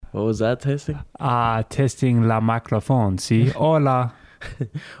What was that testing? Testing la microphone, sí. Hola.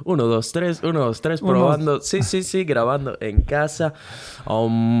 1, 2, 3, 1, 2, 3, probando. Sí, grabando en casa.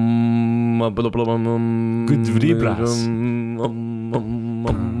 Good vibras.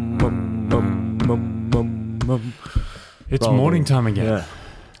 It's Probably. morning time again. Yeah.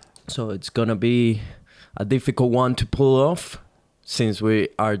 So it's gonna be a difficult one to pull off since we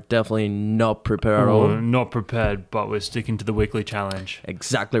are definitely not prepared at all. We're not prepared, but we're sticking to the weekly challenge.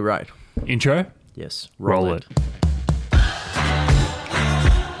 Exactly right. Intro? Yes. Roll it.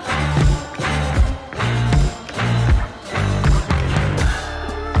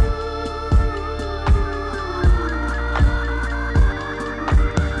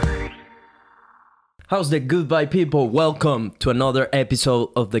 How's the good vibe, people? Welcome to another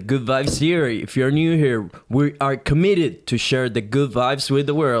episode of the Good Vibes Theory. If you're new here, we are committed to share the good vibes with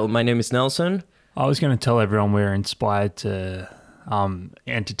the world. My name is Nelson. I was going to tell everyone we're inspired to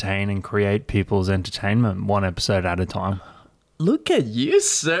entertain and create people's entertainment one episode at a time. Look at you,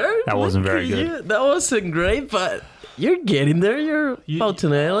 sir. That wasn't Look very at good. you. That wasn't great, but you're getting there. You're about to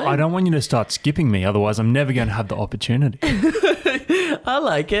nail it. I don't want you to start skipping me, otherwise I'm never going to have the opportunity. I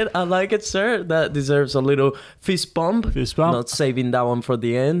like it, sir. That deserves a little fist bump. Fist bump. Not saving that one for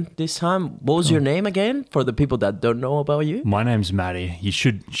the end this time. What was your name again for the people that don't know about you? My name's Maddie. You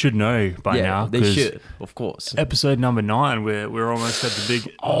should know by now. They 'cause should, of course. Episode number 9, we're almost at the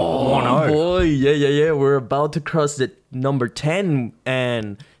big Oh 1-0. boy, yeah. We're about to cross the number 10,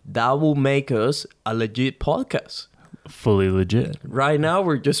 and that will make us a legit podcast. Fully legit. Right now,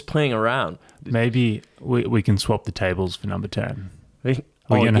 we're just playing around. Maybe we can swap the tables for number 10.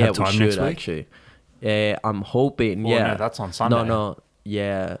 We're gonna have time we next should week? actually. I'm hoping. Well, Yeah, no, that's on Sunday. No,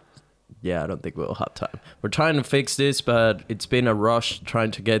 yeah. I don't think we'll have time. We're trying to fix this, but it's been a rush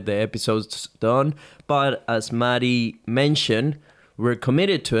trying to get the episodes done. But as Maddie mentioned, we're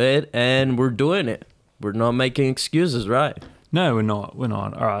committed to it and we're doing it. We're not making excuses, right? No, we're not.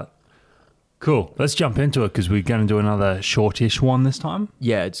 All right. Cool. Let's jump into it because we're going to do another shortish one this time.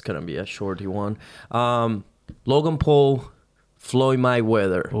 Yeah, it's gonna be a shorty one. Logan Paul, Floyd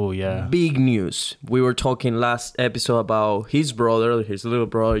Mayweather. Oh, yeah. Big news. We were talking last episode about his little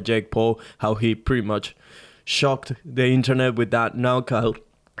brother, Jake Paul, how he pretty much shocked the internet with that knockout.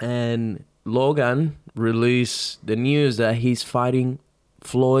 And Logan released the news that he's fighting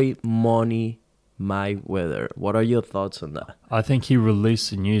Floyd Money Mayweather. What are your thoughts on that? I think he released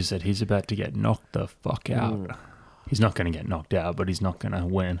the news that he's about to get knocked the fuck out. He's not going to get knocked out, but he's not going to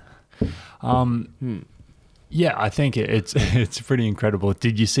win. Yeah, I think it's pretty incredible.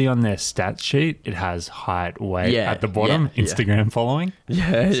 Did you see on their stats sheet, it has height, weight at the bottom, Instagram following?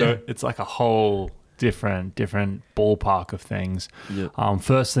 Yeah. So it's like a whole different ballpark of things. Yeah.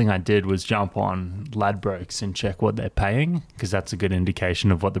 First thing I did was jump on Ladbrokes and check what they're paying, because that's a good indication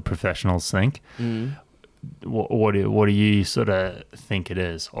of what the professionals think. What do you sort of think it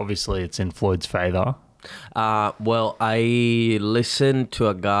is? Obviously, it's in Floyd's favor. Well, I listen to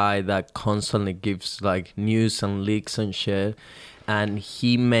a guy that constantly gives like news and leaks and shit, and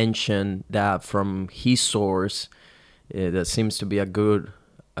he mentioned that from his source, that seems to be a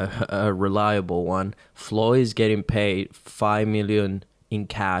reliable one. Floyd is getting paid $5 million in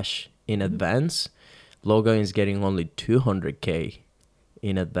cash in advance. Logan is getting only $200K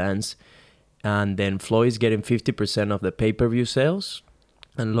in advance, and then Floyd is getting 50% of the pay-per-view sales.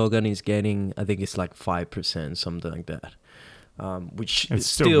 And Logan is getting, I think it's like 5%, something like that. Which It's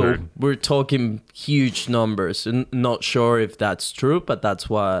still good. we're talking huge numbers. Not sure if that's true, but that's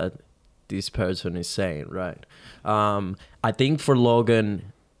what this person is saying, right? I think for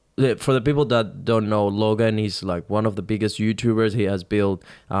Logan, for the people that don't know, Logan is like one of the biggest YouTubers. He has built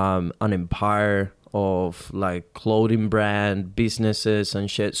an empire of like clothing brand businesses and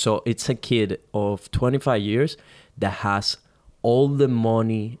shit. So it's a kid of 25 years that has all the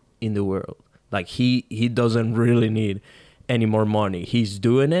money in the world. Like he doesn't really need any more money. He's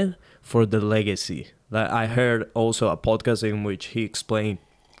doing it for the legacy. Like I heard also a podcast in which he explained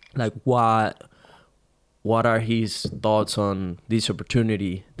like what are his thoughts on this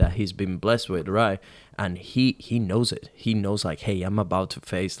opportunity that he's been blessed with, right? And he knows it. He knows like, hey, I'm about to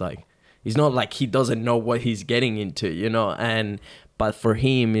face like, it's not like he doesn't know what he's getting into, you know? But for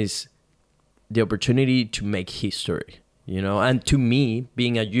him is the opportunity to make history. You know, and to me,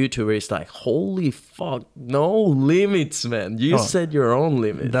 being a YouTuber is like, holy fuck, no limits, man. You set your own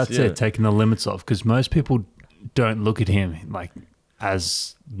limits. That's it, taking the limits off, because most people don't look at him like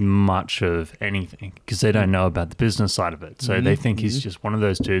as much of anything because they don't know about the business side of it. So they think he's just one of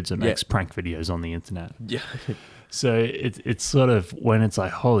those dudes that makes prank videos on the internet. Yeah. So it's sort of when it's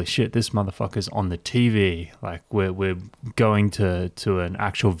like, holy shit, this motherfucker's on the TV. Like we're going to an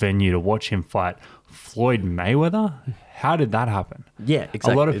actual venue to watch him fight Floyd Mayweather. How did that happen? Yeah,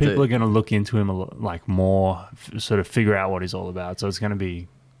 exactly. A lot of people are going to look into him like more, sort of figure out what he's all about. So it's going to be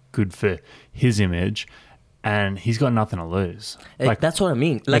good for his image, and he's got nothing to lose. Like that's what I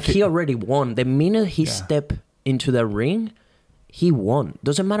mean. Like he already won. The minute he stepped into the ring, he won.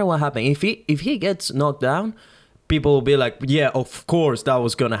 Doesn't matter what happened. If he gets knocked down, people will be like, yeah, of course that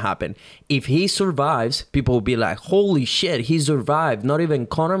was gonna happen. If he survives, people will be like, holy shit, he survived. Not even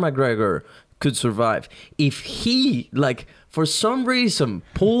Conor McGregor could survive. If he, like, for some reason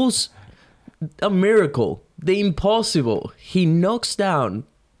pulls a miracle, the impossible, he knocks down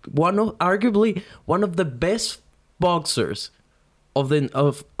arguably one of the best boxers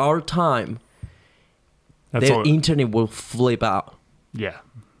of our time, the internet will flip out. Yeah.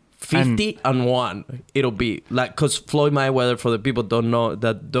 50-1 it'll be like, because Floyd Mayweather, for the people don't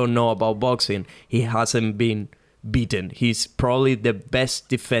know about boxing, he hasn't been beaten. He's probably the best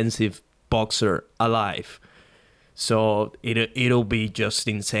defensive boxer alive. So it'll be just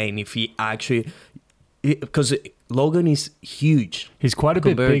insane if he actually, because Logan is huge. He's quite a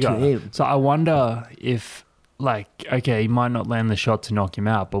bit bigger. So I wonder if, like, okay, he might not land the shot to knock him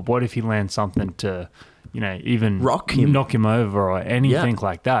out, but what if he lands something to, even rock him, knock him over, or anything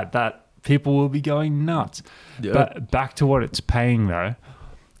like that? That people will be going nuts. Yeah. But back to what it's paying though.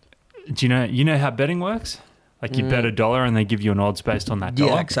 Do you know how betting works? Like you bet $1 and they give you an odds based on that $1.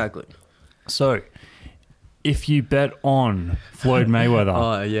 Yeah, exactly. So if you bet on Floyd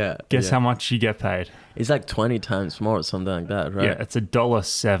Mayweather, guess how much you get paid? It's like 20 times more or something like that, right? Yeah, it's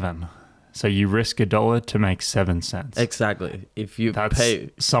 $1.07. So you risk $1 to make 7 cents. Exactly. If you That's pay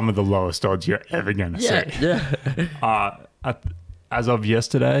some of the lowest odds you're ever going to see. Yeah. As of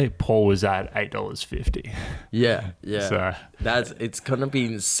yesterday, Paul was at $8.50. Yeah. So it's gonna be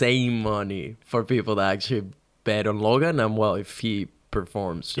insane money for people that actually bet on Logan, and if he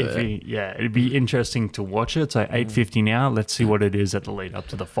performs. It'd be interesting to watch it. So $8.50 now. Let's see what it is at the lead up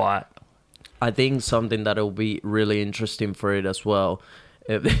to the fight. I think something that'll be really interesting for it as well.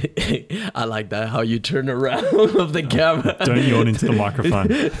 I like that, how you turn around of the camera. Don't yawn into the microphone.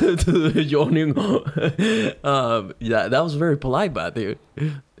 Yawning. That was very polite, but dude.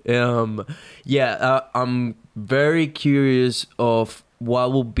 I'm very curious of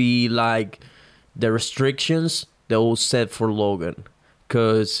what will be like the restrictions they will set for Logan,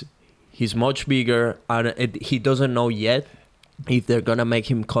 because he's much bigger and he doesn't know yet if they're gonna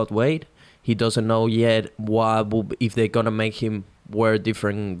make him cut weight. He doesn't know yet if they're gonna make him wear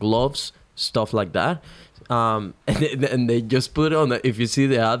different gloves, stuff like that. And they just put on, if you see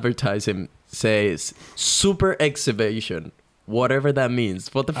the advertising, says super exhibition, whatever that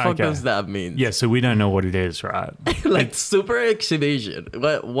means. What the fuck does that mean? Yeah, so we don't know what it is, right? Like super exhibition.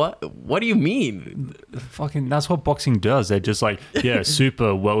 What do you mean? Fucking, that's what boxing does. They're just like,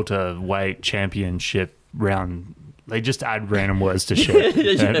 super welterweight championship round. They just add random words to shit.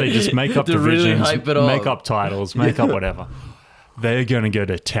 They just make up divisions, really make up titles, make up whatever. They're going to go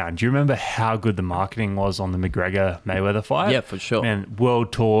to town. Do you remember how good the marketing was on the McGregor-Mayweather fight? Yeah, for sure. And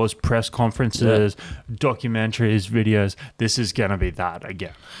world tours, press conferences, documentaries, videos. This is going to be that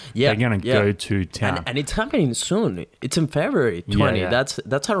again. Yeah, they're going to go to town. And it's happening soon. It's in February 20. Yeah.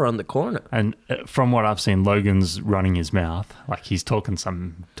 That's around the corner. And from what I've seen, Logan's running his mouth. Like he's talking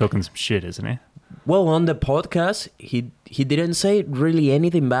some shit, isn't he? Well, on the podcast, he didn't say really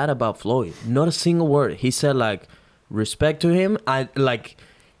anything bad about Floyd. Not a single word. He said, like, respect to him.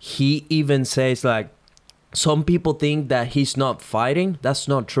 He even says, like, some people think that he's not fighting. That's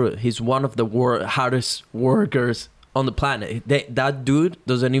not true. He's one of the hardest workers on the planet. That dude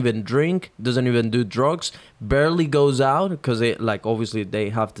doesn't even drink, doesn't even do drugs, barely goes out, because obviously they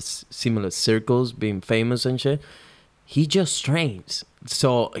have the similar circles, being famous and shit. He just trains.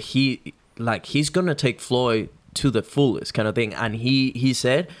 So he's gonna take Floyd to the fullest kind of thing. And he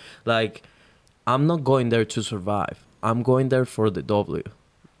said, like, I'm not going there to survive. I'm going there for the W.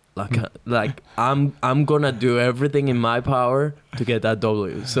 Like I'm gonna do everything in my power to get that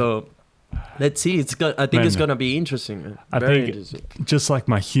W. So let's see. I think it's gonna be interesting. Interesting. Just like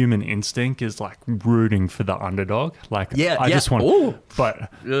my human instinct is like rooting for the underdog. Like I just want. Ooh.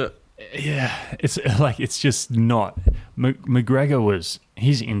 But yeah, it's like it's just not. McGregor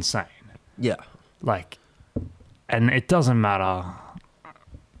he's insane. Yeah. Like, and it doesn't matter.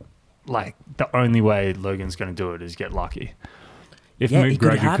 Like, the only way Logan's going to do it is get lucky. If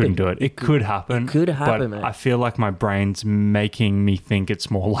McGregor couldn't do it, it could happen. It could happen, man. I feel like my brain's making me think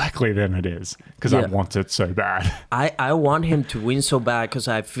it's more likely than it is, because I want it so bad. I want him to win so bad, because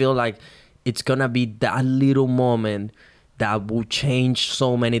I feel like it's gonna be that little moment that will change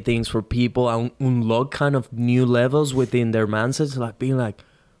so many things for people and unlock kind of new levels within their mindsets, like being like,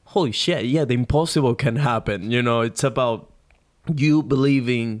 holy shit, yeah, the impossible can happen. You know, it's about you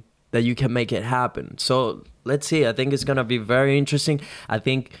believing that you can make it happen. So let's see. I think it's gonna be very interesting. I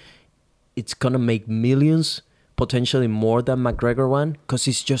think it's gonna make millions, potentially more than McGregor one, because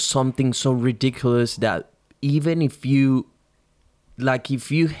it's just something so ridiculous that even if you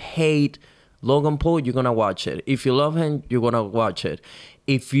hate Logan Paul, you're gonna watch it. If you love him, you're gonna watch it.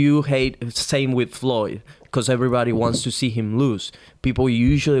 If you hate, same with Floyd, because everybody wants to see him lose. People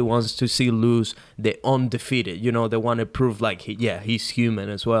usually wants to see lose the undefeated. You know, they want to prove like, he's human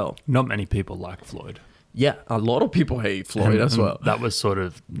as well. Not many people like Floyd. Yeah, a lot of people hate Floyd as well. That was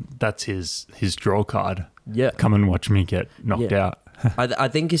that's his draw card. Yeah. Come and watch me get knocked out. I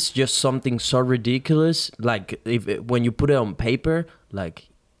think it's just something so ridiculous. Like when you put it on paper, like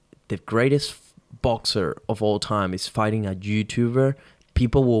the greatest boxer of all time is fighting a YouTuber,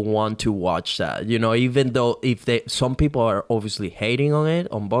 people will want to watch that. You know, even though some people are obviously hating on it,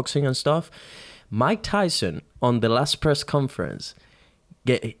 on boxing and stuff. Mike Tyson on the last press conference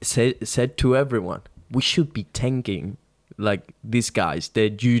said to everyone, we should be thanking like these guys, the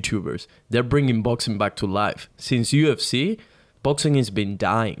YouTubers. They're bringing boxing back to life. Since UFC, boxing has been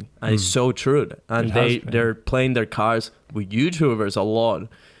dying, and it's so true. And they're playing their cards with YouTubers a lot,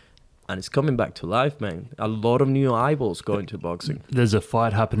 and it's coming back to life, man. A lot of new eyeballs going to boxing. There's a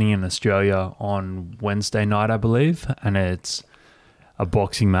fight happening in Australia on Wednesday night, I believe, and it's a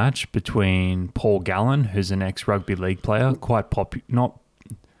boxing match between Paul Gallen, who's an ex-rugby league player, quite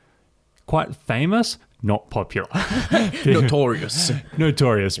famous, not popular.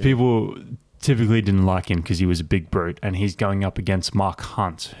 Notorious. People typically didn't like him because he was a big brute, and he's going up against Mark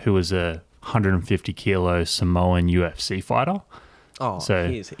Hunt, who was a 150 kilo Samoan UFC fighter. Oh, so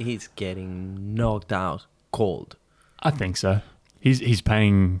he's getting knocked out cold. I think so. He's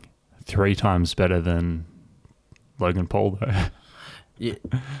paying 3 times better than Logan Paul though. Yeah.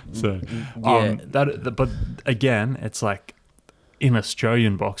 So but again, it's like in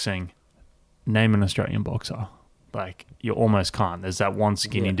Australian boxing, name an Australian boxer. Like you almost can't. There's that one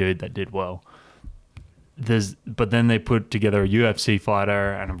skinny dude that did well. But then they put together a UFC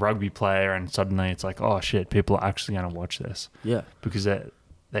fighter and a rugby player, and suddenly it's like, oh shit, people are actually going to watch this. Yeah. Because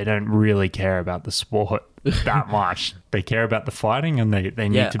they don't really care about the sport that much. They care about the fighting, and they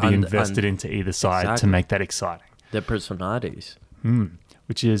need to be invested into either side to make that exciting. Their personalities.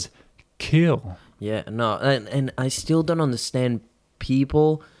 Which is kill. Yeah, no, and I still don't understand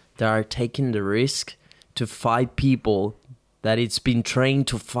people that are taking the risk to fight people that it's been trained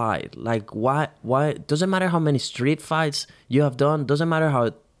to fight. Like, why? Doesn't matter how many street fights you have done. Doesn't matter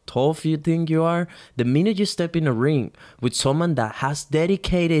how tough you think you are. The minute you step in a ring with someone that has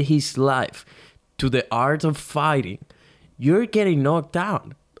dedicated his life to the art of fighting, you're getting knocked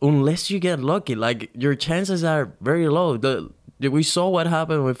out. Unless you get lucky. Like, your chances are very low. We saw what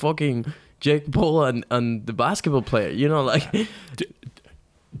happened with fucking Jake Paul and the basketball player. You know, like...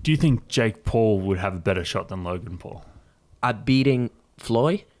 Do you think Jake Paul would have a better shot than Logan Paul? At beating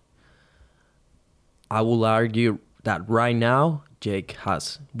Floyd? I will argue that right now, Jake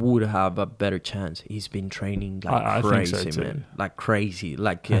would have a better chance. He's been training like crazy, think so man. Like crazy.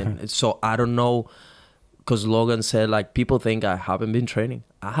 Like, so I don't know, because Logan said, like, people think I haven't been training.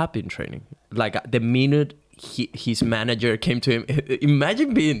 I have been training. Like, the minute his manager came to him,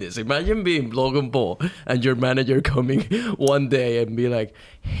 imagine being Logan Paul and your manager coming one day and be like,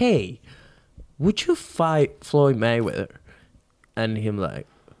 hey, would you fight Floyd Mayweather? And him like,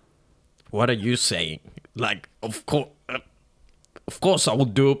 what are you saying? Like, of course I will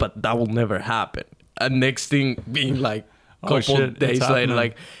do it, but that will never happen. And next thing being like, couple days later,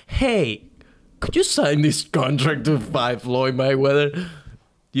 like, hey, could you sign this contract to fight Floyd Mayweather?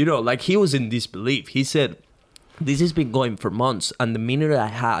 You know, like, he was in disbelief. He said, this has been going for months, and the minute I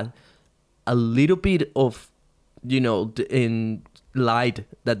had a little bit of, you know, in light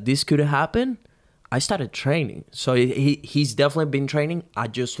that this could happen, I started training. So he's definitely been training. I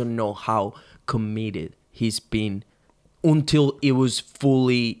just don't know how committed he's been until it was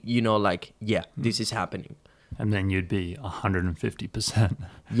fully, you know, like, yeah, this is happening. And then you'd be 150%.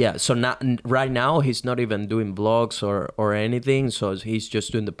 Yeah, so right now he's not even doing vlogs or anything. So he's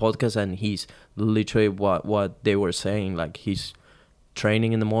just doing the podcast, and he's literally what they were saying. Like, he's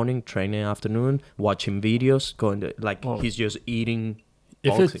training in the morning, training in the afternoon, watching videos, he's just eating.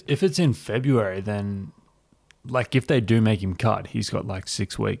 If it's in February, then, like, if they do make him cut, he's got like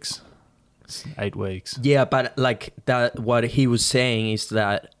 6 weeks, 8 weeks. Yeah, but like that, what he was saying is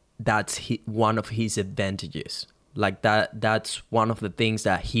that that's one of his advantages. Like that's one of the things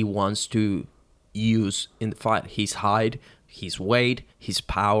that he wants to use in the fight. His height, his weight, his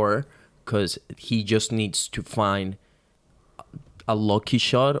power, because he just needs to find a lucky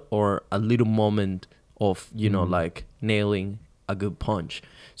shot or a little moment of, like nailing a good punch.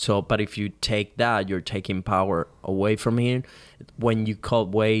 So, but if you take that, you're taking power away from him. When you cut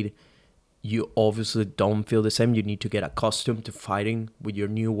weight, you obviously don't feel the same. You need to get accustomed to fighting with your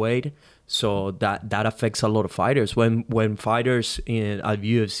new weight. So that affects a lot of fighters. When fighters at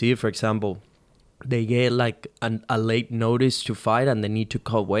UFC, for example, they get like a late notice to fight and they need to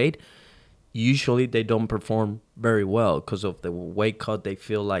cut weight, usually they don't perform very well because of the weight cut. They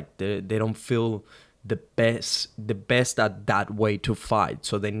feel like they don't feel the best at that weight to fight.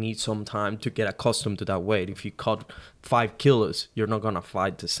 So they need some time to get accustomed to that weight. If you cut 5 kilos, you're not gonna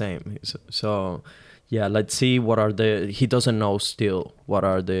fight the same. So yeah, let's see he doesn't know still what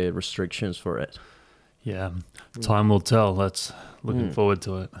are the restrictions for it. Yeah, time will tell. Looking forward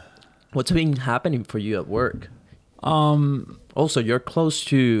to it. What's been happening for you at work? Also, you're close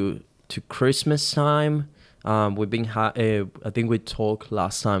to Christmas time. We've been I think we talked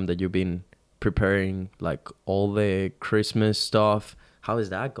last time that you've been preparing like all the Christmas stuff. How is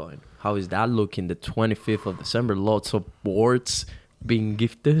that going? How is that looking? The 25th of December, lots of boards being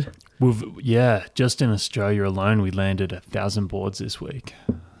gifted. Just in Australia alone, we landed 1,000 boards this week.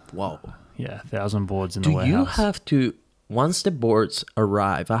 Wow. Yeah, 1,000 boards in the warehouse. Do you have to, once the boards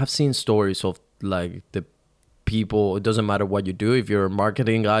arrive, I have seen stories of like the people, it doesn't matter what you do, if you're a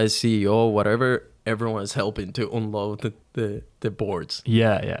marketing guy, CEO, whatever, everyone's helping to unload the boards.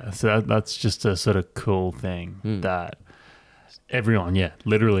 Yeah. So that's just a sort of cool thing that everyone,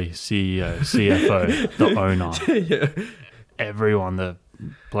 literally CEO, CFO, the owner, everyone, the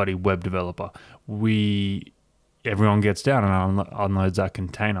bloody web developer, everyone gets down and unloads that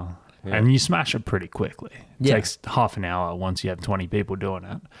container. Yeah. And you smash it pretty quickly. It takes half an hour once you have 20 people doing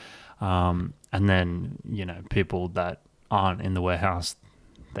it. And then, people that aren't in the warehouse,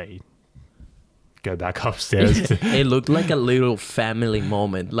 they go back upstairs. It looked like a little family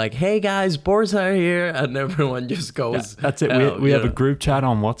moment. Like, hey guys, boards are here, and everyone just goes. Yeah, that's it. We have a group chat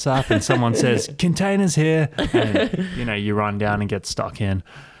on WhatsApp, and someone says, "Containers here," and you run down and get stuck in.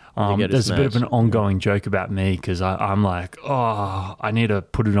 There's a bit of an ongoing joke about me because I'm like, I need to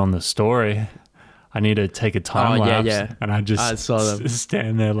put it on the story. I need to take a time lapse, and I just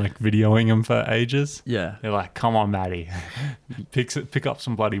stand there like videoing them for ages. Yeah, they're like, "Come on, Matty, pick up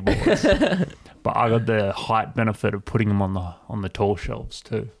some bloody boards." But I got the height benefit of putting them on the tall shelves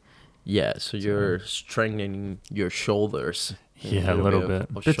too. Yeah, so you're strengthening your shoulders. Yeah, a little bit.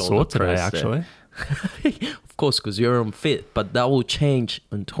 A bit sore today, actually. Of course, because you're unfit, but that will change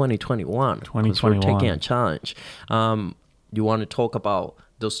in 2021. 2021. We're taking a challenge. You want to talk about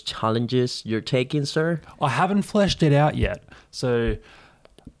those challenges you're taking, sir? I haven't fleshed it out yet. So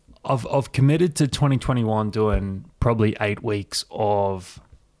I've committed to 2021 doing probably 8 weeks of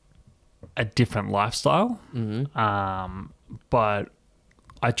a different lifestyle. But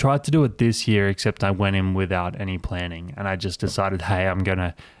I tried to do it this year, except I went in without any planning, and I just decided, hey, I'm going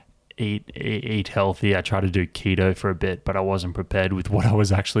to eat healthy. I tried to do keto for a bit, but I wasn't prepared with what I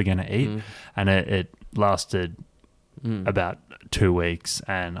was actually going to eat. And it lasted about 2 weeks,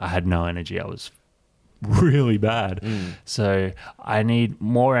 and I had no energy. I was really bad. So I need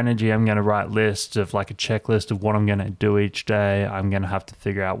more energy. I'm going to write lists of like a checklist of what I'm going to do each day. I'm going to have to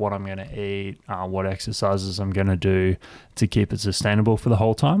figure out what I'm going to eat, what exercises I'm going to do to keep it sustainable for the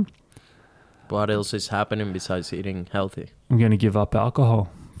whole time. What else is happening besides eating healthy? I'm going to give up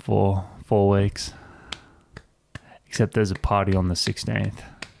alcohol for 4 weeks. Except there's a party on the 16th.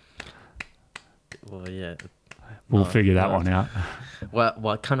 Well, yeah. We'll figure that one out.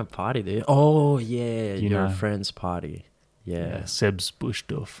 What kind of party do you? Oh, yeah, your friend's party. Yeah. Seb's bush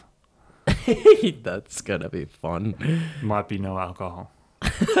stuff. That's gonna be fun. Might be no alcohol.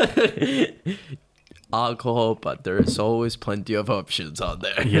 Alcohol, but there's always plenty of options out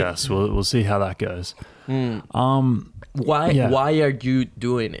there. Yes, we'll see how that goes. Why are you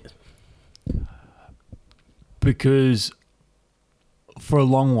doing it? Because for a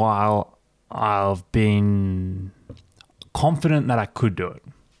long while I've been confident that I could do it.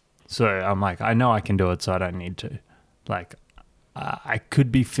 So I'm like, I know I can do it, so I don't need to. Like, I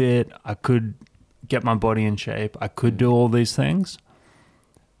could be fit. I could get my body in shape. I could do all these things.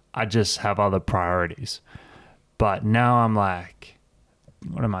 I just have other priorities. But now I'm like,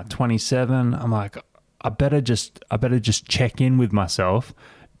 what am I, 27? I'm like, I better just check in with myself,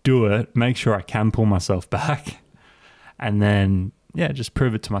 do it, make sure I can pull myself back, and then, just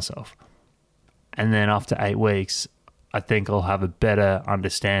prove it to myself. And then after 8 weeks, I think I'll have a better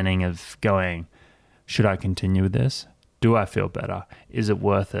understanding of going, Should I continue with this? Do I feel better? Is it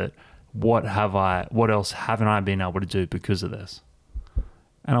worth it? What else haven't I been able to do because of this?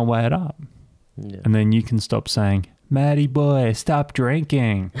 And I'll weigh it up. Yeah. And then you can stop saying, Maddie boy, stop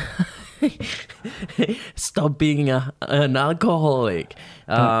drinking. Stop being an alcoholic.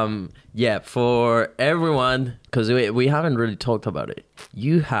 Yeah, for everyone, because we haven't really talked about it.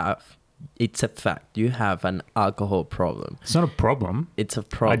 It's a fact. You have an alcohol problem. It's not a problem. It's a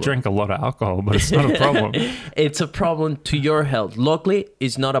problem. I drink a lot of alcohol, but it's not a problem. It's a problem to your health. Luckily,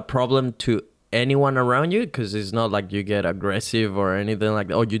 it's not a problem to anyone around you, because it's not like you get aggressive or anything like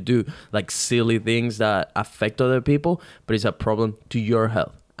that, or you do like silly things that affect other people, but it's a problem to your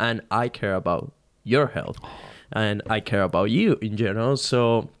health. And I care about your health, and I care about you in general.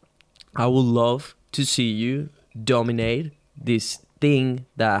 So I would love to see you dominate this thing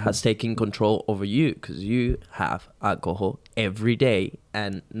that has taken control over you, because you have alcohol every day,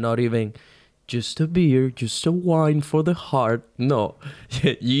 and not even just a beer, just a wine for the heart. No,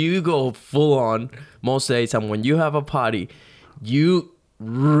 you go full on most days, and when you have a party, you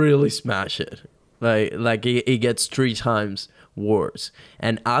really smash it. Like it gets 3 times worse.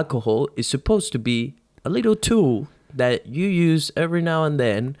 And alcohol is supposed to be a little tool that you use every now and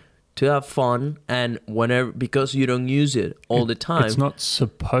then to have fun, and whenever, because you don't use it all the time. It's not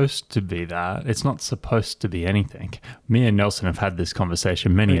supposed to be that. It's not supposed to be anything. Me and Nelson have had this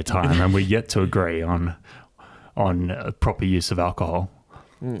conversation many a time, and we're yet to agree on proper use of alcohol.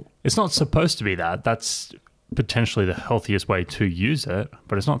 It's not supposed to be that. That's potentially the healthiest way to use it,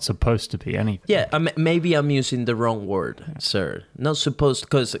 but it's not supposed to be anything. Yeah, maybe I'm using the wrong word, sir. Not supposed,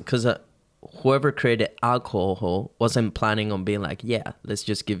 because whoever created alcohol wasn't planning on being like, yeah, let's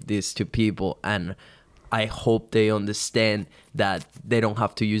just give this to people, and I hope they understand that they don't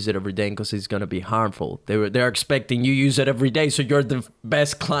have to use it every day because it's gonna be harmful. They're expecting you use it every day, so you're the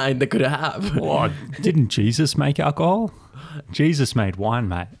best client they could have. What? Didn't Jesus make alcohol? Jesus made wine,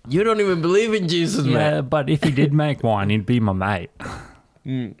 mate. You don't even believe in Jesus, man. Yeah, but if he did make wine, he'd be my mate.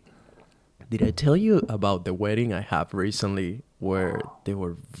 Did I tell you about the wedding I have recently where they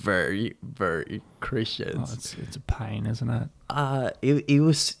were very, very Christians? Oh, it's a pain, isn't it? It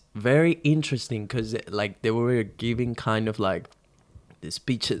was very interesting because like they were giving kind of like the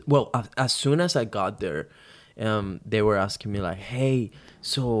speeches. Well, as soon as I got there, they were asking me like, "Hey,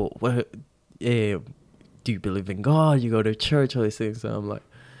 so do you believe in God? You go to church, all these things?" And I'm like,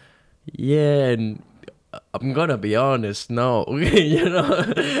 "Yeah." And I'm gonna be honest, no. You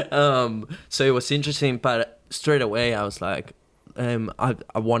know. So it was interesting, but straight away I was like, I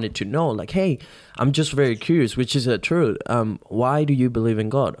wanted to know, like, hey, I'm just very curious, which is true. Why do you believe in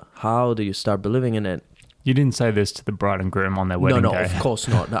God? How do you start believing in it? You didn't say this to the bride and groom on their wedding No, day. of course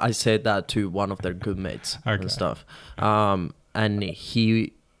not. I said that to one of their good mates and stuff. And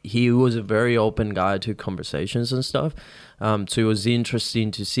he was a very open guy to conversations and stuff. So it was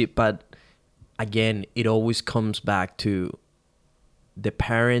interesting to see, but again, it always comes back to the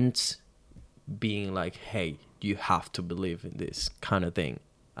parents being like, hey, you have to believe in this kind of thing.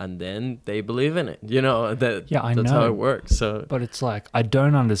 And then they believe in it. You know, that's how it works. So, but it's like, I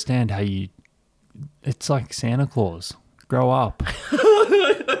don't understand how you... It's like Santa Claus. Grow up.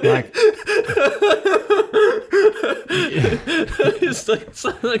 Like... It's like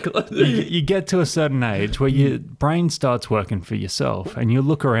Santa Claus. You get to a certain age where your brain starts working for yourself, and you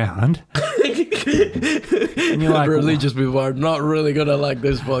look around... and you're like, religious people are not really gonna like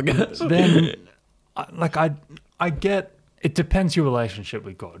this podcast. Then, like, I get, it depends your relationship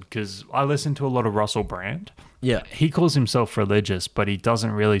with God, because I listen to a lot of Russell Brand. Yeah, he calls himself religious, but he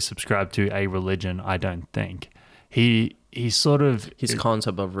doesn't really subscribe to a religion. I don't think he sort of his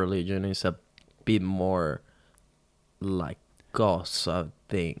concept of religion is a bit more like goss, I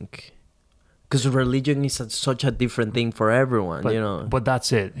think. Because religion is such a different thing for everyone, you know. But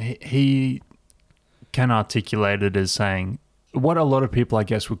that's it. He can articulate it as saying what a lot of people, I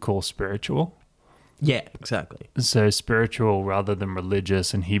guess, would call spiritual. Yeah, exactly. So spiritual rather than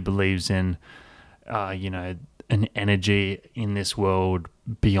religious, and he believes in, an energy in this world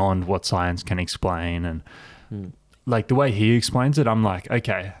beyond what science can explain. And like the way he explains it, I'm like,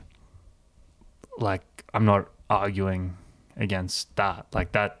 okay, like I'm not arguing against that.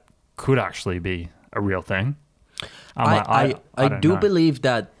 Like that could actually be a real thing. I do know. believe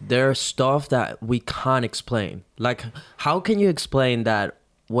that there's stuff that we can't explain. Like, how can you explain that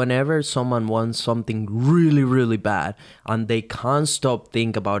whenever someone wants something really, really bad and they can't stop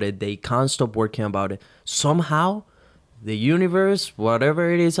thinking about it, they can't stop working about it, somehow the universe,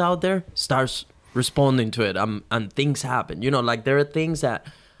 whatever it is out there, starts responding to it, and things happen. You know, like there are things that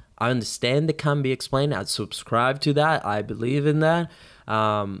I understand that can be explained. I subscribe to that. I believe in that.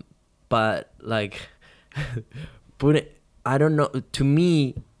 But like But I don't know. To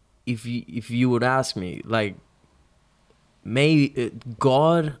me, if you would ask me, like, maybe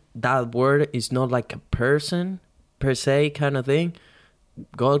God, that word is not like a person per se kind of thing.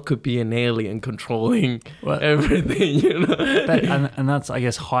 God could be an alien controlling everything, you know. And that's, I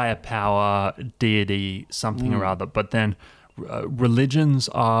guess, higher power, deity, something or other. But then religions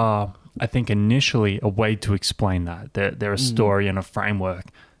are, I think, initially a way to explain that. They're a story and a framework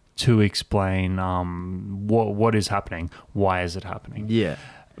to explain what is happening, why is it happening. Yeah.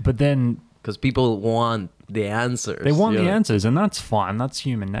 But then... because people want the answers. They want the answers, and that's fine. That's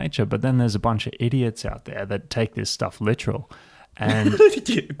human nature. But then there's a bunch of idiots out there that take this stuff literal. And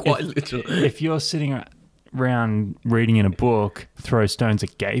quite literal. If you're sitting around reading in a book, throw stones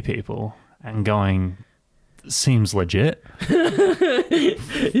at gay people and going, seems legit. What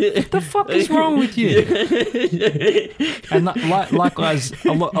the fuck is wrong with you? And likewise,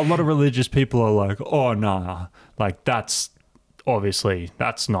 a lot of religious people are like, oh, nah, like that's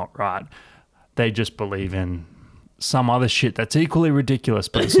not right. They just believe in some other shit that's equally ridiculous,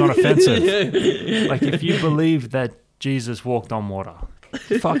 but it's not offensive. Like if you believe that Jesus walked on water,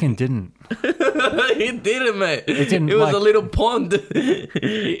 he fucking didn't. He didn't, mate. It was a little pond.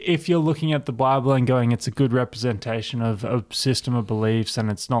 If you're looking at the Bible and going, it's a good representation of a system of beliefs and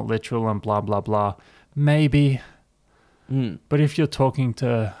it's not literal and blah, blah, blah, maybe. But if you're talking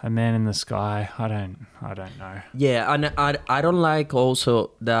to a man in the sky, I don't know. Yeah, and I don't like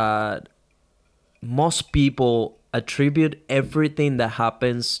also that most people attribute everything that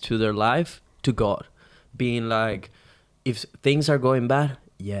happens to their life to God. Being like, if things are going bad,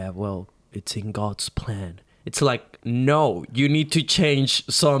 yeah, well, it's in God's plan. It's like, no, you need to change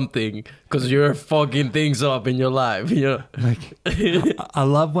something because you're fucking things up in your life, you know? Like, I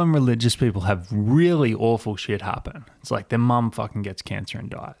love when religious people have really awful shit happen. It's like their mum fucking gets cancer and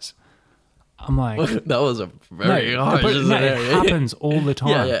dies. I'm like... that was a very harsh scenario. It happens all the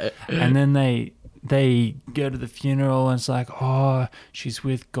time. Yeah. And then they go to the funeral and it's like, oh, she's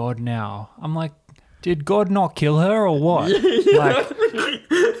with God now. I'm like, did God not kill her or what? Like,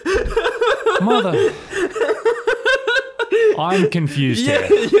 mother... I'm confused here.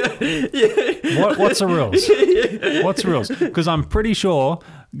 What's the rules? What's the rules? Because I'm pretty sure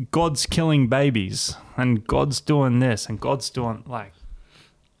God's killing babies and God's doing this and God's doing like...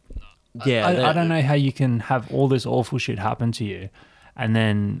 Yeah, I don't know how you can have all this awful shit happen to you and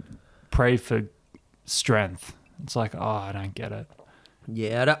then pray for strength. It's like, oh, I don't get it.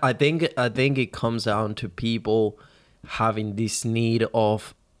 Yeah, I think it comes down to people having this need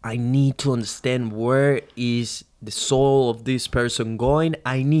of, I need to understand where is the soul of this person going.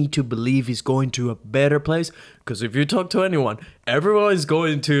 I need to believe he's going to a better place. Because if you talk to anyone, everyone is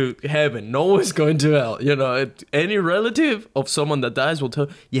going to heaven. No one's going to hell. You know, any relative of someone that dies will tell,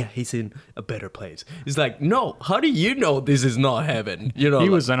 yeah, he's in a better place. It's like, no, how do you know this is not heaven? You know, he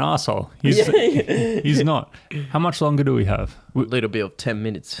was an asshole. He's not. How much longer do we have? A little bit of 10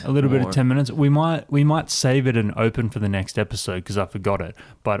 minutes. A little bit of 10 minutes. We might save it and open for the next episode because I forgot it.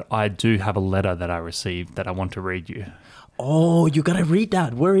 But I do have a letter that I received that I want to read you. Oh, you gotta read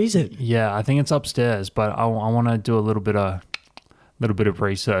that. Where is it? Yeah, I think it's upstairs, but I want to do a little bit of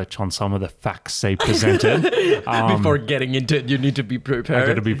research on some of the facts they presented. Before getting into it, you need to be prepared. I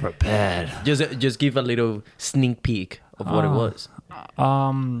got to be prepared. Just give a little sneak peek of what it was.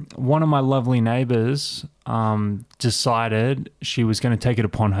 One of my lovely neighbors decided she was going to take it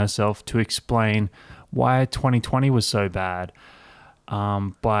upon herself to explain why 2020 was so bad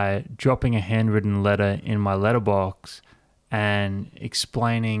by dropping a handwritten letter in my letterbox and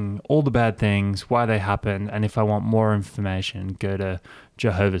explaining all the bad things, why they happened, and if I want more information, go to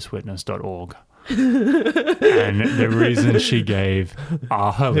jehovahswitness.org. And the reasons she gave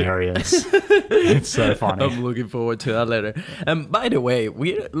are hilarious. It's so funny. I'm looking forward to that letter. And by the way,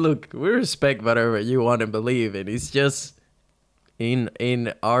 we respect whatever you want to believe in. It's just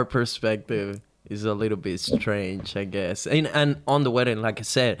in our perspective, is a little bit strange, I guess. And on the wedding, like I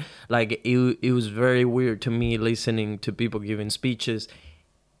said, like it was very weird to me listening to people giving speeches.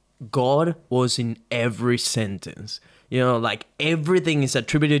 God was in every sentence. You know, like everything is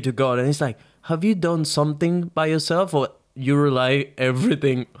attributed to God. And it's like, have you done something by yourself, or you rely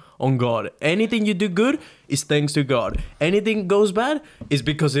everything on God? Anything you do good is thanks to God. Anything goes bad is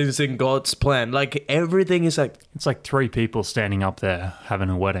because it's in God's plan. Like everything is like... It's like three people standing up there having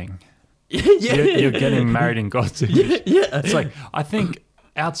a wedding. Yeah. You're getting married in God's image. Yeah. It's like, I think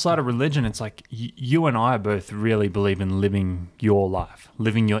outside of religion, it's like you and I both really believe in living your life,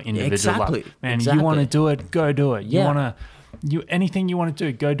 living your individual life. Man, exactly. You want to do it, go do it. Yeah. Anything you want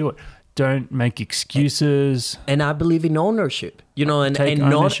to do, go do it. don't make excuses. And I believe in ownership, you know, and Take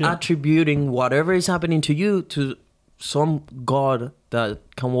not ownership. attributing whatever is happening to you to some God that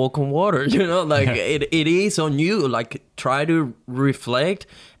can walk on water, you know, like it is on you. Like, try to reflect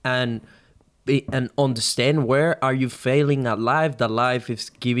and understand where are you failing at life, that life is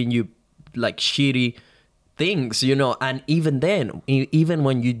giving you like shitty things, you know. And even then, even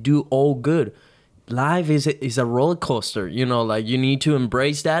when you do all good, life is a roller coaster, you know. Like, you need to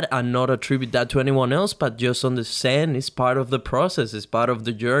embrace that and not attribute that to anyone else, but just understand it's part of the process, it's part of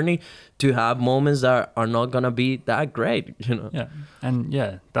the journey to have moments that are not gonna be that great, you know. Yeah. And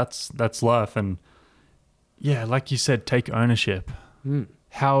yeah, that's life. And yeah, like you said, take ownership.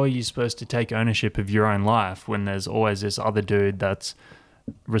 How are you supposed to take ownership of your own life when there's always this other dude that's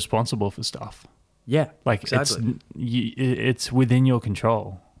responsible for stuff? Yeah, Like, exactly. it's within your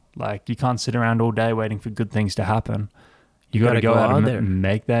control. Like, you can't sit around all day waiting for good things to happen. You got to go out and there.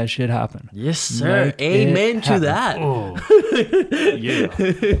 make that shit happen. Yes, sir. Make Amen it to happen. that. Oh, yeah.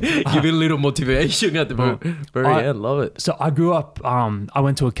 Give it a little motivation at the very end. Love it. So I grew up, I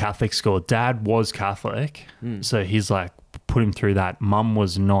went to a Catholic school. Dad was Catholic. So he's like, put him through that. Mum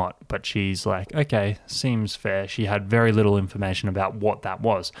was not, but she's like, okay, seems fair. She had very little information about what that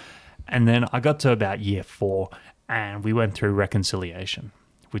was. And then I got to about year 4 and we went through reconciliation,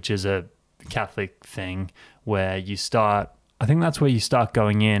 which is a Catholic thing where you start, I think that's where you start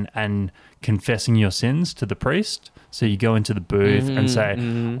going in and confessing your sins to the priest. So you go into the booth and say,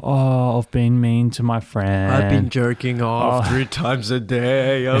 oh, I've been mean to my friend. I've been jerking off 3 times a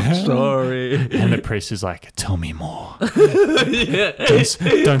day. I'm sorry. And the priest is like, tell me more. Yeah.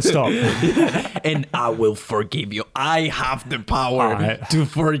 Don't stop. And I will forgive you. I have the power I- to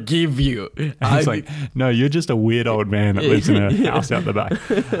forgive you. And he's like, no, you're just a weird old man that lives in a house out the back.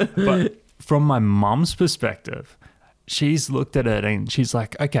 But from my mum's perspective, she's looked at it and she's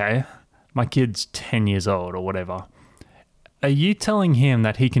like, okay, my kid's 10 years old or whatever. Are you telling him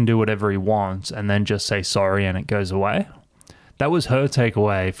that he can do whatever he wants and then just say sorry and it goes away? That was her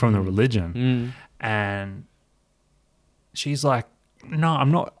takeaway from the religion. And she's like, no,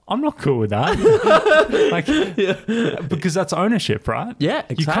 I'm not cool with that. Like, because that's ownership, right? Yeah,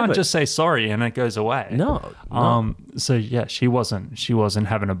 exactly. You can't just say sorry and it goes away. No. So yeah, she wasn't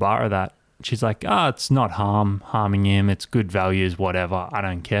having a bar of that. She's like, it's not harming him. It's good values, whatever. I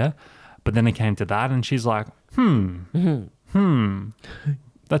don't care. But then it came to that and she's like, that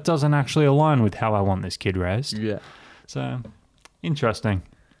doesn't actually align with how I want this kid raised. Yeah. So interesting.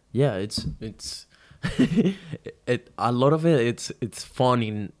 Yeah, it's a lot of it's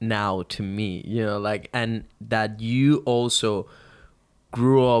funny now to me, you know, like, and that you also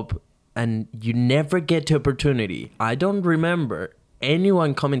grew up and you never get the opportunity. I don't remember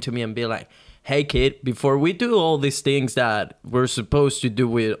anyone coming to me and be like, hey kid, before we do all these things that we're supposed to do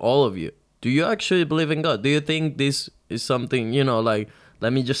with all of you, do you actually believe in God? Do you think this is something, you know, like,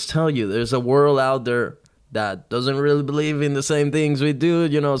 let me just tell you, there's a world out there that doesn't really believe in the same things we do.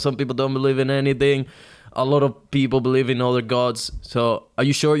 You know, some people don't believe in anything. A lot of people believe in other gods. So are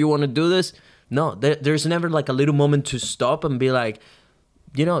you sure you want to do this? No, there's never like a little moment to stop and be like,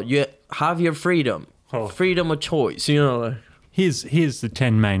 you know, you have your freedom, freedom of choice, you know. Like, Here's the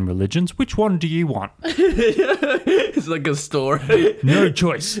 10 main religions. Which one do you want? it's like a store. No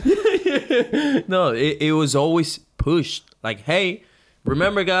choice. No, it was always pushed. Like, hey,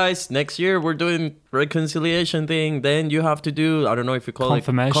 remember guys, next year we're doing reconciliation thing. Then you have to do, I don't know if you call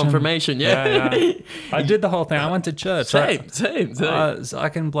Confirmation. it confirmation. Yeah. I did the whole thing. I went to church. Same. So I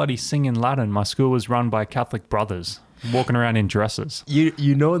can bloody sing in Latin. My school was run by Catholic brothers walking around in dresses.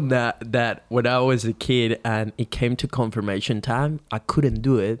 You know that when I was a kid and it came to confirmation time, I couldn't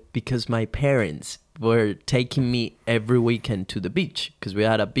do it because my parents were taking me every weekend to the beach because we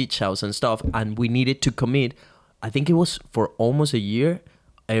had a beach house and stuff, and we needed to commit, I think it was for almost a year,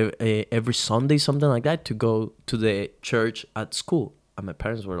 every Sunday, something like that, to go to the church at school. And my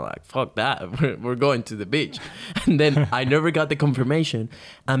parents were like, fuck that, we're going to the beach. And then I never got the confirmation.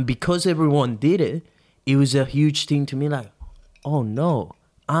 And because everyone did it, it was a huge thing to me, like, oh no,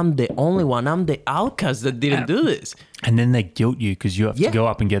 I'm the only one. I'm the outcast that didn't do this. And then they guilt you because you have to go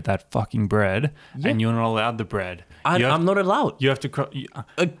up and get that fucking bread and you're not allowed the bread. I'm not allowed. You have to...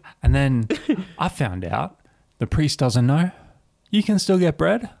 and then I found out the priest doesn't know. You can still get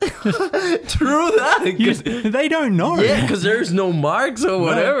bread. True that. They don't know. Yeah, because there's no marks or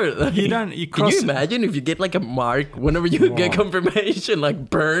whatever. No, you don't. Can you imagine if you get like a mark whenever you get confirmation, like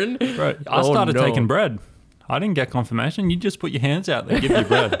burn? Right. I started taking bread. I didn't get confirmation. You just put your hands out, they give you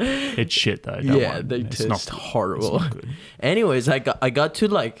bread. It's shit though. They taste horrible. Anyways, I got to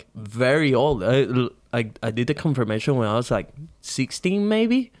like very old. I did the confirmation when I was like 16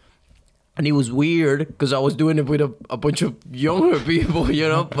 maybe. And it was weird because I was doing it with a bunch of younger people, you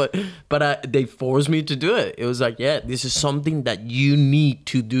know, but they forced me to do it. It was like, yeah, this is something that you need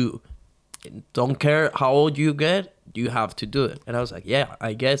to do. Don't care how old you get, you have to do it. And I was like, yeah,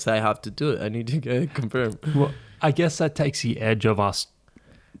 I guess I have to do it. I need to get it confirmed. Well, I guess that takes the edge of us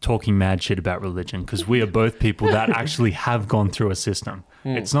talking mad shit about religion, because we are both people that actually have gone through a system.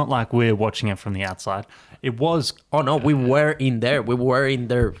 It's not like we're watching it from the outside. It was... Oh, no, we were in there. We were in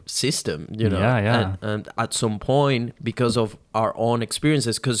their system, you know. Yeah. And at some point, because of our own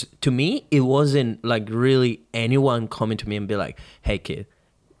experiences, because to me, it wasn't like really anyone coming to me and be like, hey, kid,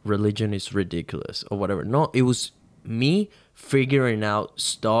 religion is ridiculous or whatever. No, it was me figuring out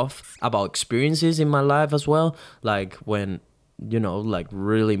stuff about experiences in my life as well. Like when, you know, like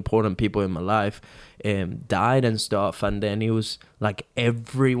really important people in my life died and stuff. And then it was like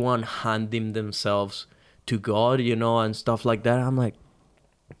everyone handing themselves to God, you know, and stuff like that. I'm like,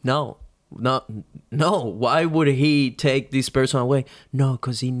 no. Why would he take this person away? No,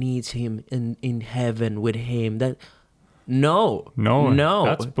 because he needs him in heaven with him. No,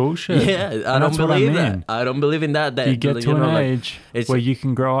 that's bullshit. Yeah, I don't believe that. I don't believe in that. You get to an age where you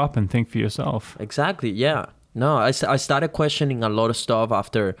can grow up and think for yourself. Exactly, yeah. No, I started questioning a lot of stuff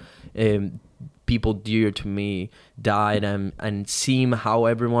after people dear to me died and seeing how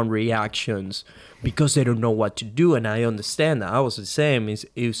everyone reactions because they don't know what to do. And I understand that. I was the same.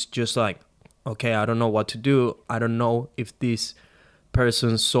 It's just like, okay, I don't know what to do. I don't know if this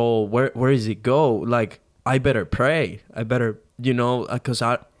person's soul, where does it go? Like, I better pray. I better, you know, because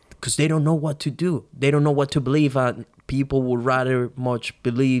they don't know what to do. They don't know what to believe. And people would rather much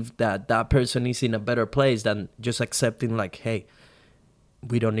believe that person is in a better place than just accepting like, hey,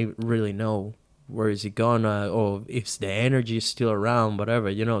 we don't even really know where is it gone or if the energy is still around, whatever,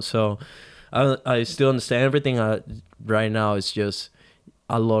 you know. So I still understand everything. Right now, it's just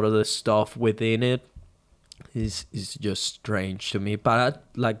a lot of the stuff within it is just strange to me. But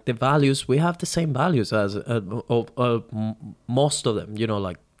like the values, we have the same values as most of them, you know,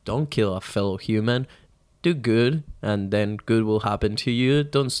 like don't kill a fellow human, do good, and then good will happen to you.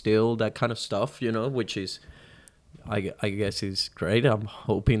 Don't steal, that kind of stuff, you know, which is, I guess is great. I'm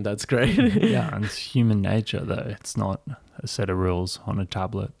hoping that's great. Yeah, and it's human nature though. It's not a set of rules on a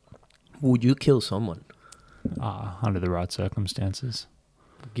tablet. Would you kill someone? Under the right circumstances.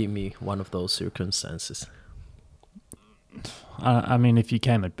 Give me one of those circumstances. I mean, if you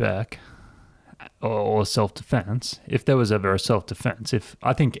came at back or self-defense, if there was ever a self-defense,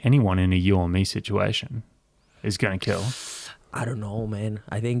 I think anyone in a you or me situation is going to kill. I don't know, man.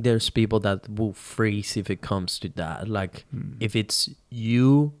 I think there's people that will freeze if it comes to that. Like, if it's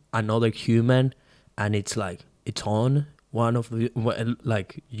you, another human, and it's like, it's on one of the,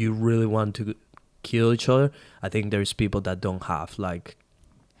 like, you really want to kill each other, I think there's people that don't have it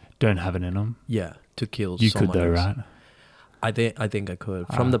in them. Yeah, to kill you someone could though, else. right? I think I could.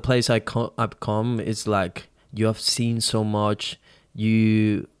 From the place I've come, it's like you have seen so much.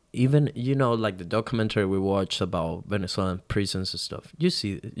 You even, you know, like the documentary we watched about Venezuelan prisons and stuff.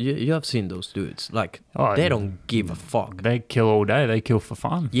 You have seen those dudes. Like, they don't give a fuck. They kill all day. They kill for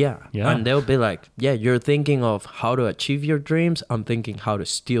fun. Yeah. And they'll be like, yeah, you're thinking of how to achieve your dreams. I'm thinking how to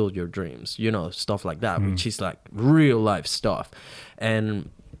steal your dreams. You know, stuff like that, which is like real life stuff. And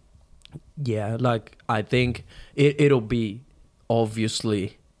yeah, like I think it'll be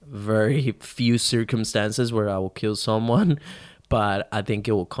obviously very few circumstances where I will kill someone, but I think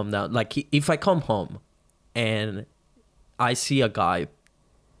it will come down. Like if I come home and I see a guy,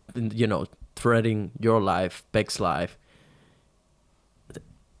 you know, threatening your life, Beck's life.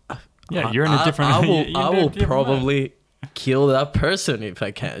 Yeah, you're in a different. I will probably kill that person if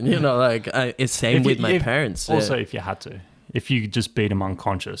I can. You know, like it's same with my parents. Also, if you had to. If you just beat him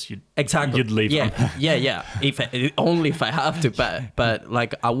unconscious, you'd leave him. Yeah. Only if I have to, but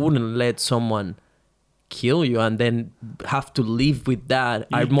like I wouldn't let someone kill you and then have to live with that.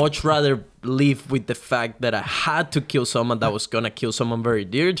 I'd much rather live with the fact that I had to kill someone that was gonna kill someone very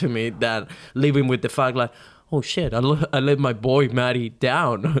dear to me than living with the fact like, oh shit, I let my boy Matty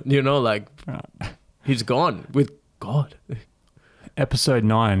down. You know, like he's gone with God. Episode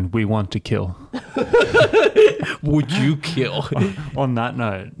 9, we want to kill. Would you kill? On that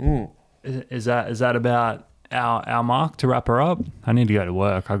note, is that about our mark to wrap her up? I need to go to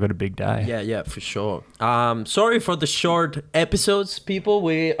work. I got a big day. Yeah, for sure. Sorry for the short episodes, people.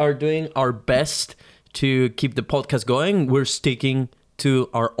 We are doing our best to keep the podcast going. We're sticking to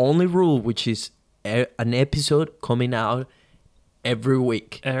our only rule, which is an episode coming out every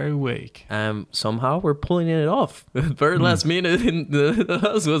week. Every week. Somehow we're pulling it off. Very last minute in the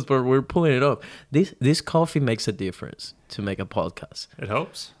house was, but we're pulling it off. This coffee makes a difference to make a podcast. It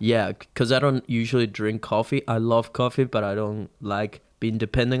helps. Yeah, because I don't usually drink coffee. I love coffee, but I don't like being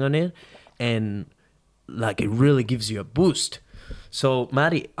dependent on it. And like it really gives you a boost. So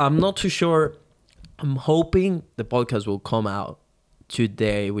Maddie, I'm not too sure. I'm hoping the podcast will come out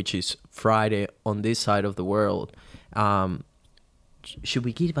today, which is Friday on this side of the world. Should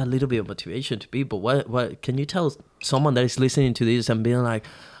we give a little bit of motivation to people? What can you tell someone that is listening to this and being like,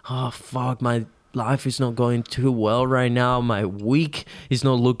 oh fuck, my life is not going too well right now, my week is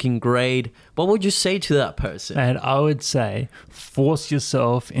not looking great? What would you say to that person? And I would say force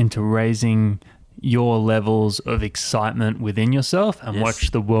yourself into raising your levels of excitement within yourself and watch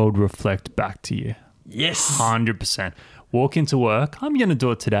the world reflect back to you. Yes. 100%. Walk into work. I'm going to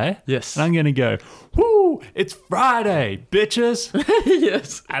do it today. Yes. And I'm going to go, whoo, it's Friday, bitches.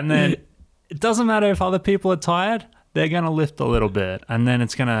 Yes. And then it doesn't matter if other people are tired. They're going to lift a little bit. And then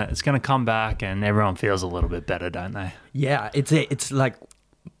it's going to come back and everyone feels a little bit better, don't they? Yeah. It's like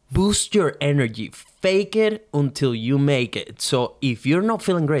boost your energy. Fake it until you make it. So if you're not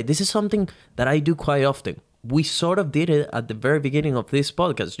feeling great, this is something that I do quite often. We sort of did it at the very beginning of this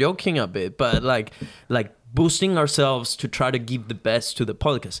podcast, joking a bit, but like boosting ourselves to try to give the best to the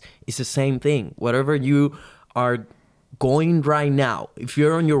podcast. It's the same thing. Whatever you are going right now, if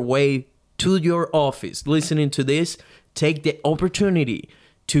you're on your way to your office listening to this, take the opportunity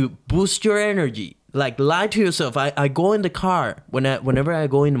to boost your energy. Like, lie to yourself. I go in the car whenever I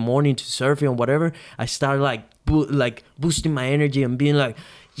go in the morning to surfing or whatever, I start boosting my energy and being like,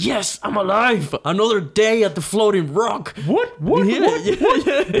 yes, I'm alive. Another day at the floating rock. What?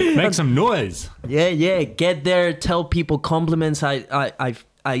 Yeah. Make some noise. Yeah. Get there, tell people compliments.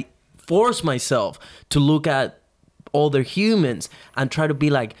 I force myself to look at other humans and try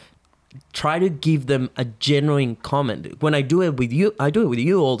to give them a genuine comment. When I do it with you, I do it with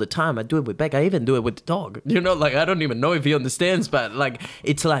you all the time. I do it with Beck. I even do it with the dog. Like, I don't even know if he understands, but like,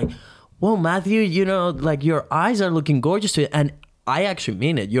 it's like, whoa, Matthew, like your eyes are looking gorgeous today. And I actually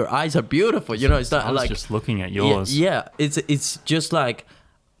mean it. Your eyes are beautiful. It's not I was like just looking at yours. Yeah. It's just like,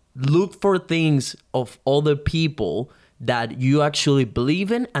 look for things of other people that you actually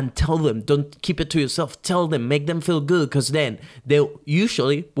believe in and tell them. Don't keep it to yourself. Tell them, make them feel good, because then they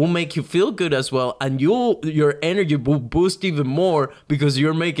usually will make you feel good as well, and your energy will boost even more because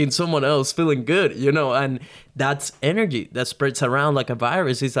you're making someone else feeling good, and that's energy that spreads around like a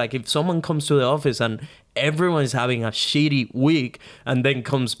virus. It's like if someone comes to the office and everyone is having a shitty week, and then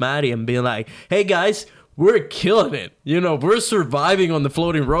comes Maddie and being like, hey guys, we're killing it. We're surviving on the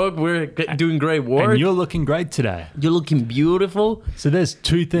floating rock. We're doing great work. And you're looking great today. You're looking beautiful. So there's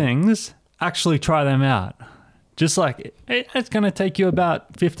two things. Actually try them out. Just like, it's going to take you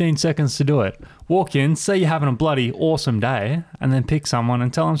about 15 seconds to do it. Walk in, say you're having a bloody awesome day, and then pick someone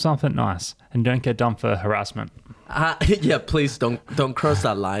and tell them something nice. And don't get done for harassment. Yeah, please don't cross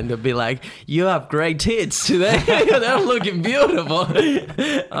that line. They'll be like, you have great tits today. They're looking beautiful.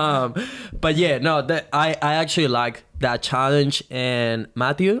 But yeah, no, I actually like that challenge. And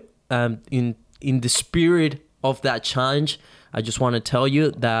Matthew, in the spirit of that challenge, I just want to tell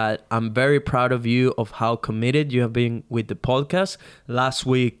you that I'm very proud of you, of how committed you have been with the podcast. Last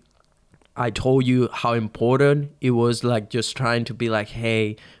week, I told you how important it was, like just trying to be like,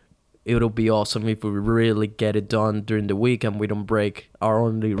 hey, it'll be awesome if we really get it done during the week and we don't break our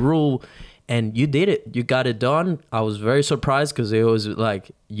only rule. And you did it. You got it done. I was very surprised because it was like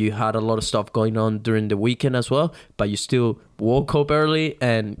you had a lot of stuff going on during the weekend as well, but you still woke up early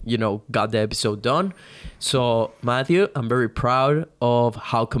and, got the episode done. So, Matthew, I'm very proud of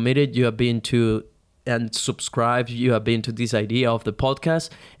how committed you have been to and subscribed you have been to this idea of the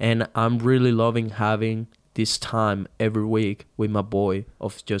podcast. And I'm really loving having this time every week with my boy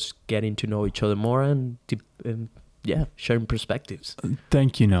of just getting to know each other more and sharing perspectives.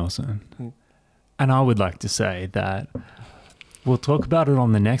 Thank you, Nelson. And I would like to say that we'll talk about it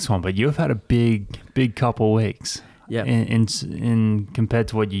on the next one, but you've had a big couple weeks in compared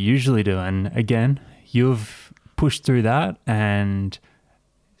to what you usually do. And again, you've pushed through that and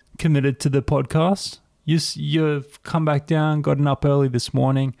committed to the podcast. You've come back down, gotten up early this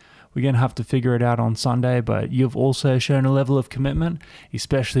morning. We're going to have to figure it out on Sunday, but you've also shown a level of commitment,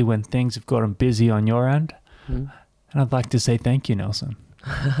 especially when things have gotten busy on your end. And I'd like to say thank you, Nelson.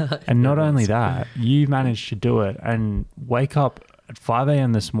 And not only that, you managed to do it and wake up at 5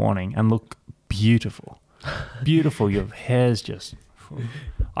 a.m. this morning and look beautiful. Beautiful. Your hair's just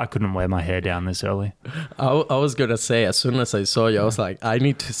I couldn't wear my hair down this early. I was gonna say, as soon as I saw you, I was like, I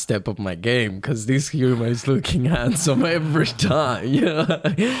need to step up my game because this human is looking handsome every time, you know.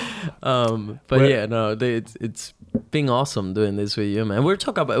 But yeah, no, it's been awesome doing this with you, man. We'll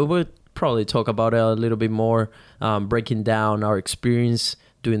probably talk about it a little bit more, breaking down our experience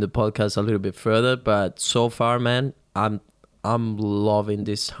doing the podcast a little bit further. But so far, man, I'm loving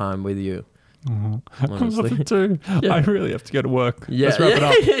this time with you. I'm loving too. Yeah. I really have to go to work. Yeah, Let's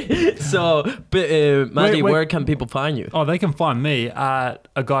wrap it up. So, Maddie, Wait. where can people find you? Oh, they can find me at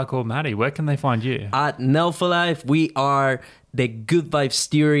a guy called Matty. Where can they find you? At Nel for Life. We are the Good Vibes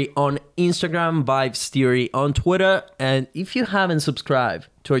Theory on Instagram, Vibes Theory on Twitter. And if you haven't subscribed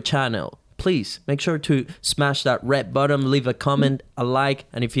to our channel, please make sure to smash that red button, leave a comment, a like.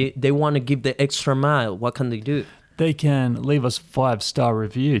 And if they want to give the extra mile, what can they do? They can leave us 5-star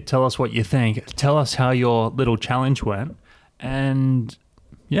review. Tell us what you think. Tell us how your little challenge went. And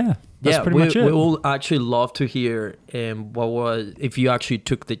yeah, that's pretty much it. We will actually love to hear if you actually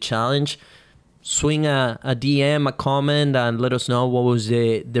took the challenge. Swing a DM, a comment, and let us know what was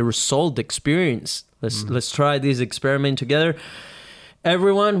the result, the experience. Let's try this experiment together.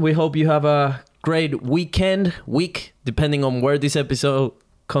 Everyone, we hope you have a great week, depending on where this episode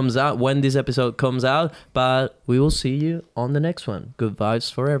comes out, when this episode comes out. But we will see you on the next one. Good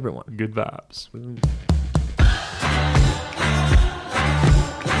vibes for everyone. Good vibes.